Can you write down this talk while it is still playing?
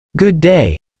Good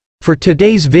day. For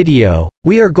today's video,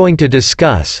 we are going to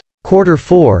discuss Quarter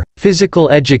 4, Physical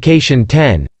Education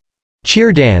 10,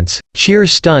 Cheerdance, cheer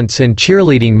stunts and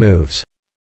cheerleading moves.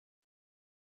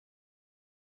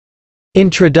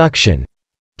 Introduction.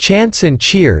 Chants and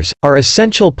cheers are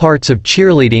essential parts of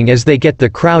cheerleading as they get the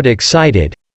crowd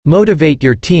excited, motivate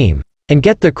your team, and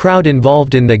get the crowd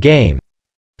involved in the game.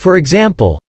 For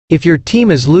example, if your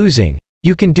team is losing,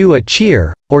 you can do a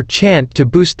cheer or chant to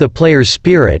boost the players'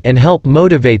 spirit and help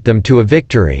motivate them to a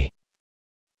victory.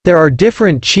 There are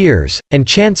different cheers and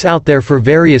chants out there for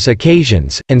various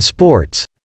occasions and sports.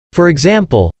 For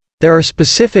example, there are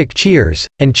specific cheers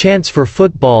and chants for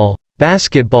football,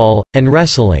 basketball, and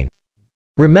wrestling.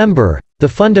 Remember, the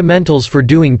fundamentals for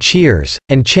doing cheers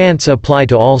and chants apply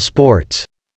to all sports.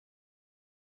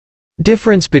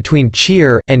 Difference between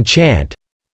cheer and chant.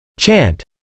 Chant.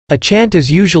 A chant is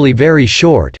usually very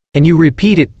short, and you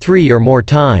repeat it 3 or more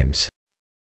times.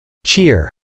 Cheer.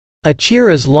 A cheer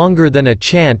is longer than a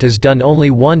chant is done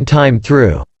only one time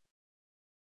through.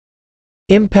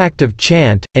 Impact of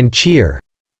chant and cheer.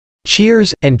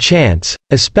 Cheers and chants,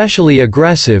 especially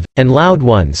aggressive and loud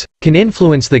ones, can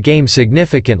influence the game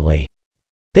significantly.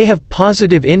 They have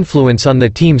positive influence on the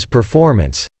team's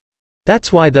performance.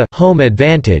 That's why the home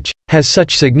advantage has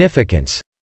such significance.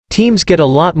 Teams get a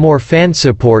lot more fan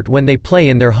support when they play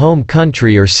in their home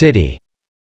country or city.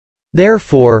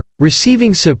 Therefore,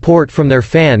 receiving support from their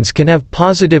fans can have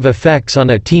positive effects on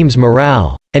a team's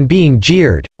morale, and being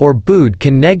jeered or booed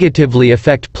can negatively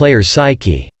affect players'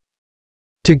 psyche.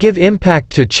 To give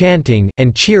impact to chanting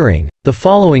and cheering, the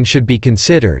following should be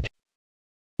considered.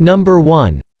 Number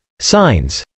 1.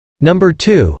 Signs. Number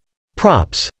 2.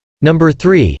 Props. Number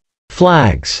 3.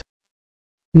 Flags.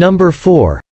 Number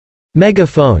 4.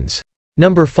 Megaphones.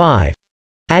 Number 5.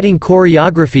 Adding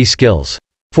choreography skills,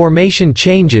 formation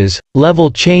changes,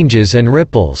 level changes and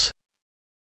ripples.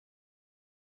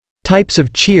 Types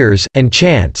of cheers and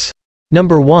chants.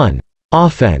 Number 1.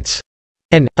 Offense.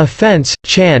 An offense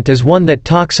chant is one that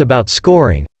talks about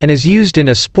scoring, and is used in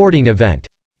a sporting event.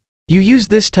 You use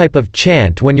this type of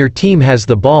chant when your team has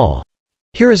the ball.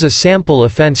 Here is a sample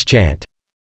offense chant.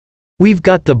 We've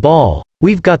got the ball,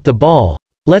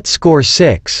 let's score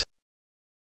 6.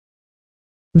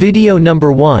 Video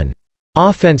number 1.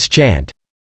 Offense chant.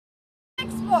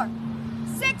 6 more.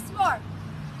 6 more.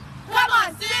 Come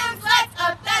on, Suze, let's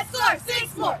up that score.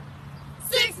 6 more.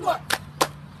 6 more.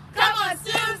 Come on,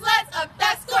 Suze, let's up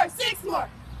that score. 6 more.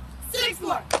 6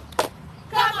 more.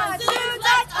 Come on, Suze,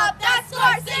 let's up that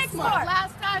score. 6 more.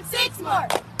 Last time, 6 more.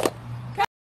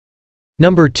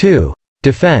 Number 2.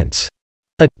 Defense.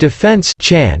 A defense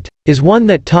chant is one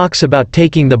that talks about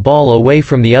taking the ball away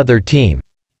from the other team.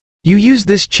 You use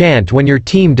this chant when your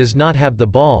team does not have the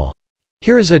ball.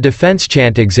 Here is a defense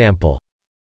chant example.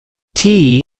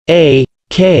 T-A-K-E,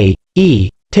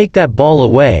 take that ball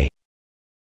away.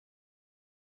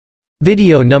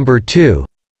 Video number 2.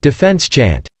 Defense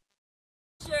chant.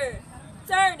 Pressure,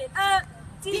 turn it up,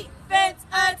 defense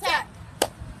attack.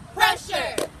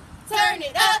 Pressure, turn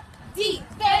it up,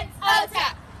 defense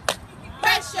attack.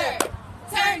 Pressure,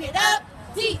 turn it up,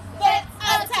 defense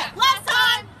attack. Last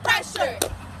time, pressure,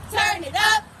 turn it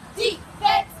up,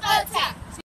 defense attack.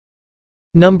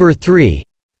 Number 3.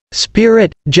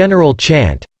 Spirit, general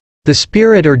chant. The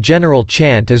spirit or general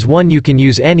chant is one you can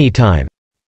use anytime.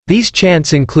 These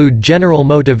chants include general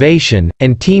motivation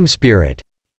and team spirit.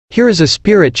 Here is a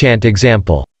spirit chant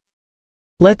example.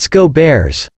 Let's go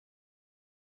Bears.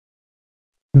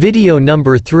 Video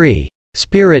number 3.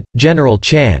 Spirit, general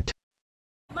chant.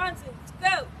 Monsoons,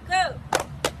 go, go.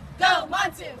 Go,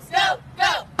 monsoons, go,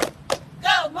 go.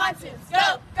 Go, monsoons,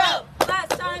 go, go.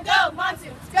 Last time, go,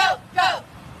 monsoons, go, go.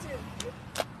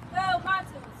 2. Go,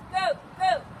 monsoons, go,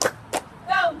 go.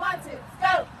 Go, monsoons,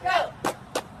 go, go.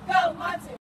 Go,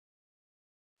 monsoons.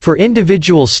 For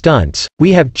individual stunts,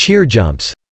 we have cheer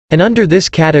jumps. And under this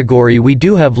category we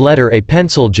do have letter A,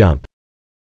 pencil jump.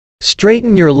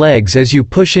 Straighten your legs as you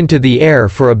push into the air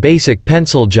for a basic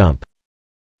pencil jump.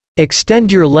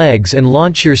 Extend your legs and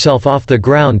launch yourself off the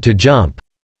ground to jump.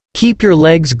 Keep your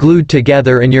legs glued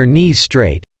together and your knees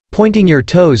straight, pointing your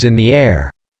toes in the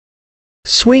air.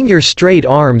 Swing your straight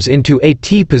arms into a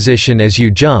T position as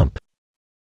you jump.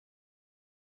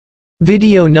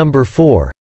 Video number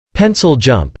 4. Pencil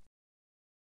jump.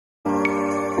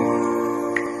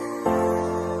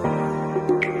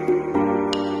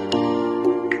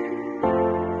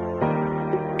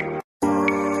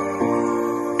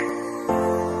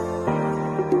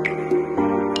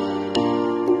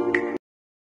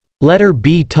 Letter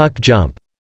B, tuck jump.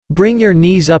 Bring your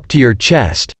knees up to your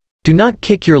chest. Do not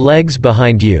kick your legs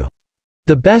behind you.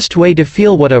 The best way to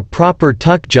feel what a proper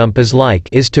tuck jump is like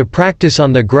is to practice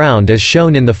on the ground as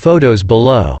shown in the photos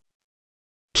below.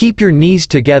 Keep your knees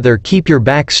together, keep your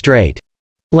back straight.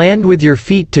 Land with your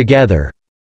feet together.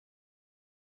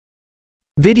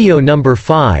 Video number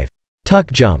 5.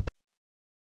 Tuck jump.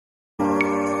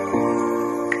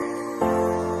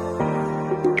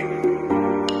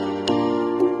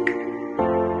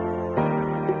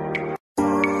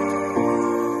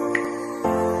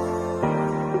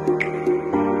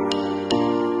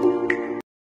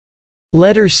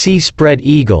 Letter C. Spread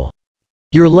eagle.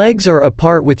 Your legs are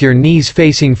apart with your knees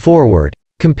facing forward,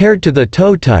 compared to the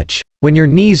toe touch, when your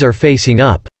knees are facing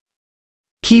up.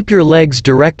 Keep your legs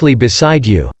directly beside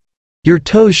you. Your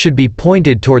toes should be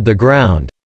pointed toward the ground.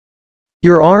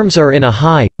 Your arms are in a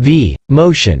high V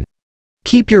motion.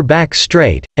 Keep your back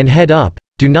straight, and head up,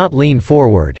 do not lean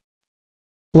forward.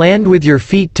 Land with your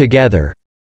feet together.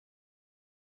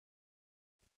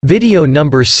 Video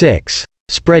number 6.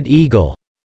 Spread eagle.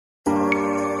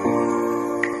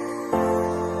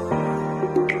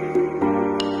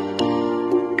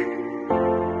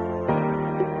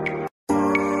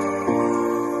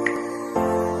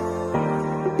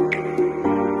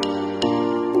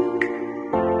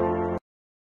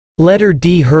 Letter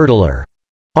D. Hurdler.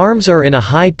 Arms are in a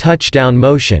high touchdown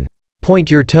motion. Point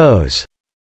your toes.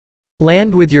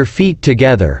 Land with your feet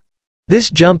together. This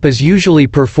jump is usually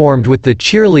performed with the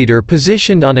cheerleader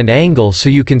positioned on an angle so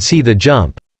you can see the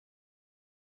jump.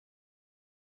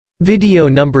 Video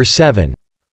number 7.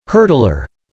 Hurdler.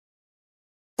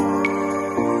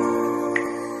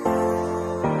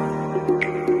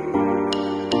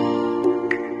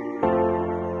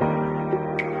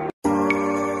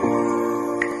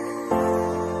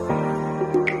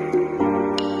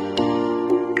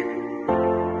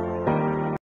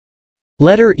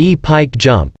 Letter E. Pike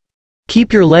jump.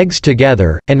 Keep your legs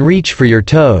together, and reach for your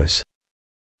toes.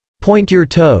 Point your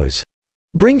toes.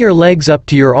 Bring your legs up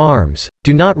to your arms,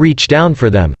 do not reach down for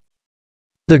them.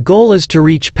 The goal is to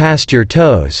reach past your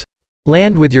toes.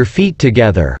 Land with your feet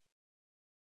together.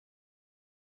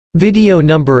 Video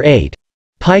number 8.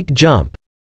 Pike jump.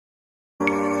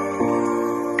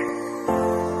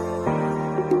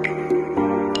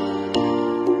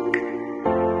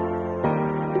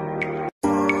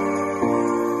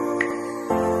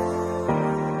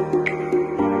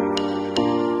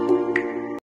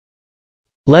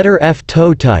 Letter F.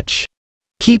 Toe touch.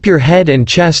 Keep your head and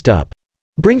chest up.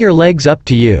 Bring your legs up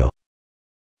to you.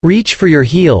 Reach for your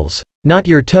heels, not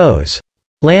your toes.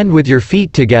 Land with your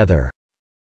feet together.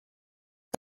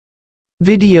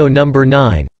 Video number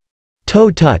 9.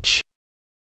 Toe touch.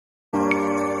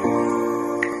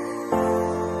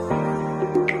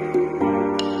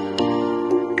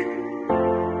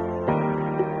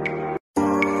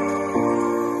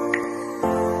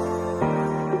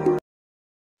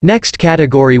 Next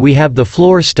category we have the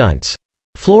floor stunts.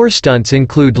 Floor stunts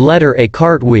include letter A.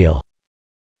 Cartwheel.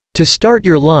 To start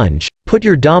your lunge, put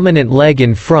your dominant leg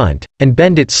in front, and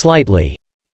bend it slightly.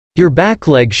 Your back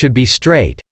leg should be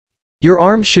straight. Your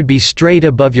arms should be straight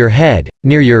above your head,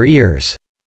 near your ears.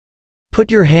 Put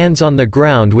your hands on the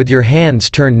ground with your hands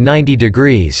turned 90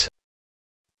 degrees.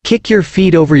 Kick your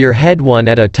feet over your head one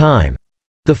at a time.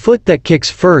 The foot that kicks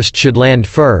first should land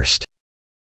first.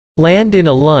 Land in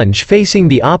a lunge facing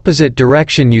the opposite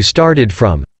direction you started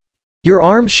from. Your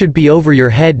arms should be over your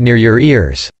head near your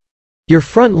ears. Your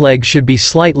front leg should be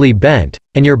slightly bent,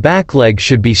 and your back leg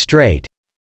should be straight.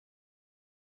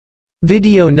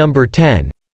 Video number 10.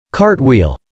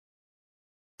 Cartwheel.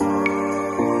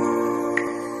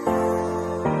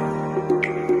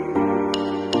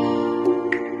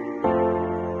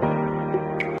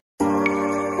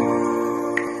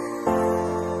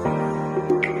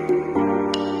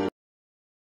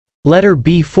 Letter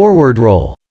B. Forward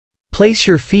roll. Place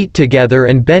your feet together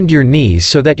and bend your knees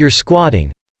so that you're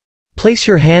squatting. Place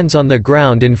your hands on the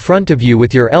ground in front of you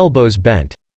with your elbows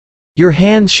bent. Your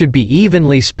hands should be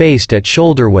evenly spaced at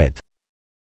shoulder width.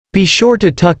 Be sure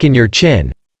to tuck in your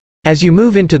chin. As you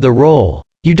move into the roll,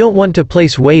 you don't want to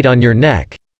place weight on your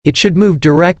neck. It should move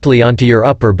directly onto your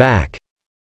upper back.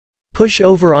 Push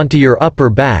over onto your upper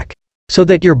back, so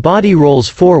that your body rolls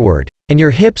forward, and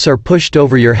your hips are pushed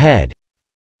over your head.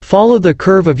 Follow the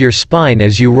curve of your spine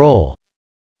as you roll.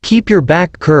 Keep your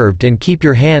back curved and keep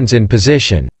your hands in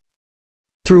position.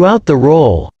 Throughout the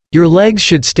roll, your legs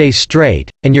should stay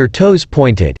straight, and your toes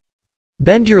pointed.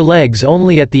 Bend your legs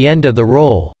only at the end of the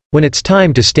roll, when it's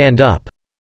time to stand up.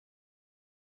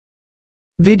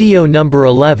 Video number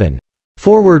 11.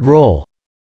 Forward roll.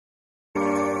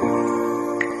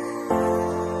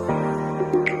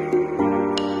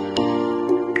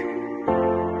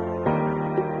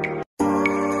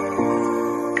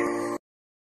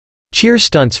 Cheer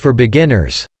stunts for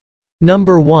beginners.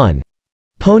 Number 1.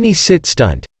 Pony sit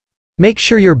stunt. Make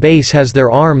sure your base has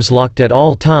their arms locked at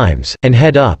all times, and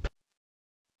head up.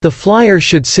 The flyer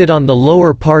should sit on the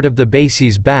lower part of the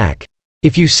base's back.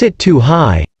 If you sit too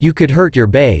high, you could hurt your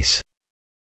base.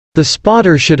 The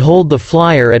spotter should hold the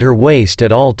flyer at her waist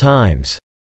at all times.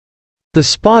 The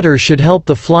spotter should help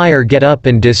the flyer get up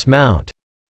and dismount.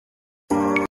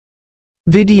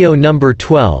 Video number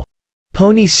 12.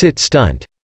 Pony sit stunt.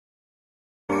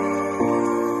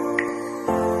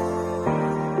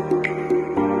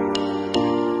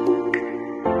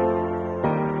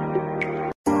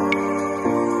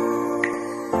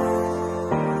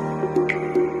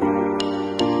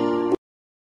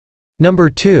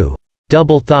 Number 2.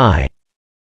 Double thigh.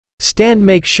 Stand.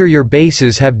 Make sure your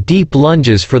bases have deep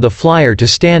lunges for the flyer to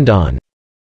stand on.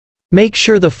 Make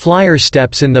sure the flyer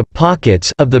steps in the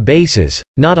pockets of the bases,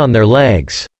 not on their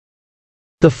legs.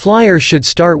 The flyer should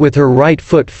start with her right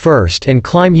foot first and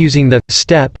climb using the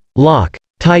step, lock,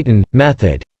 tighten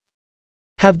method.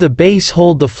 Have the base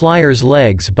hold the flyer's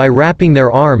legs by wrapping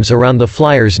their arms around the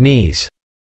flyer's knees.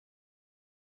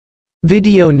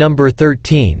 Video number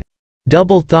 13.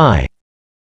 Double thigh.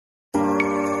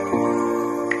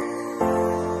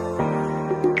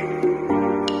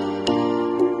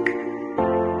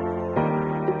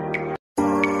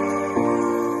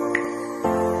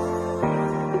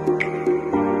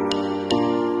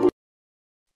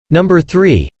 Number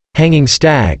 3. Hanging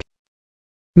stag.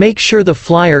 Make sure the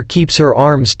flyer keeps her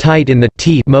arms tight in the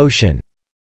T motion.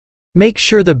 Make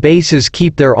sure the bases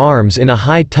keep their arms in a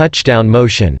high touchdown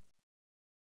motion.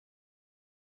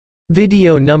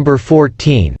 Video number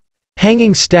 14.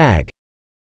 Hanging stag.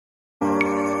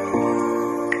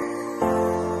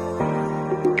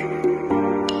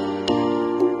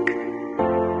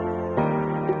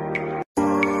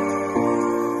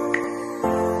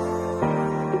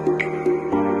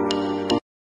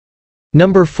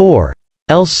 Number 4.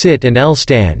 L sit and L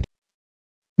stand.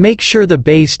 Make sure the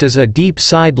base does a deep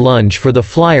side lunge for the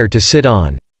flyer to sit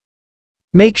on.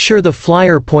 Make sure the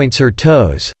flyer points her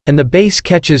toes, and the base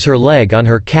catches her leg on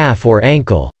her calf or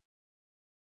ankle.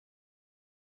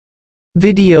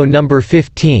 Video number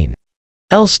 15.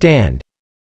 L stand.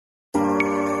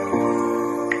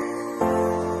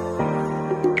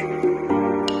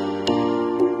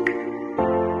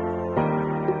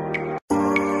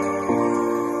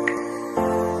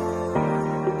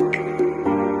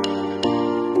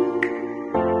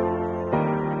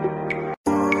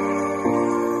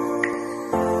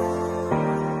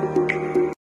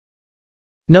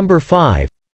 Number 5.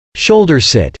 Shoulder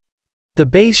sit. The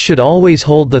base should always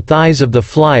hold the thighs of the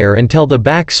flyer until the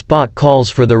back spot calls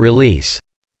for the release.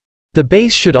 The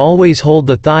base should always hold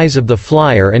the thighs of the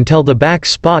flyer until the back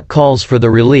spot calls for the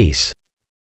release.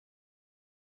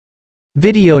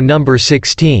 Video number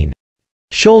 16.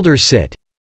 Shoulder sit.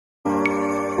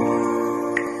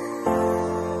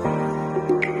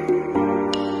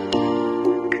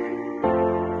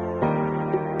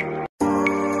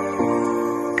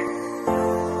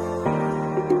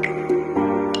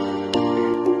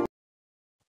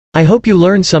 I hope you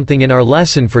learned something in our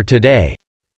lesson for today.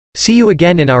 See you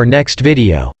again in our next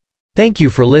video. Thank you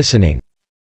for listening.